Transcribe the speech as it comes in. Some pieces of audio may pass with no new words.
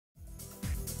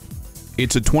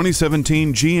It's a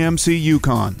 2017 GMC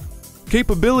Yukon.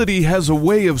 Capability has a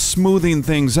way of smoothing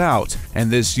things out, and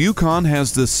this Yukon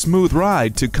has the smooth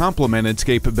ride to complement its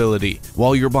capability.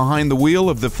 While you're behind the wheel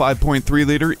of the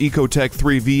 5.3-liter Ecotec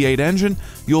 3 V8 engine,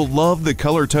 you'll love the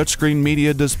color touchscreen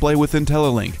media display with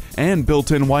IntelliLink and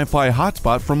built-in Wi-Fi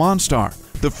hotspot from OnStar,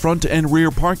 the front and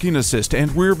rear parking assist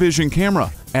and rear vision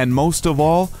camera, and most of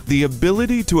all, the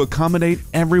ability to accommodate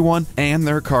everyone and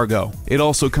their cargo. It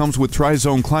also comes with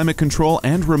tri-zone climate control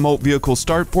and remote vehicle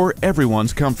start for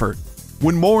everyone's comfort.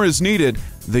 When more is needed,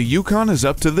 the Yukon is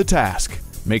up to the task.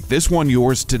 Make this one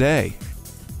yours today.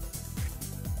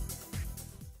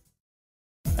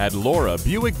 At Laura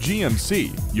Buick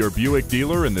GMC, your Buick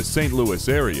dealer in the St. Louis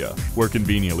area. We're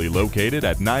conveniently located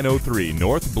at 903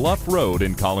 North Bluff Road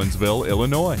in Collinsville,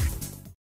 Illinois.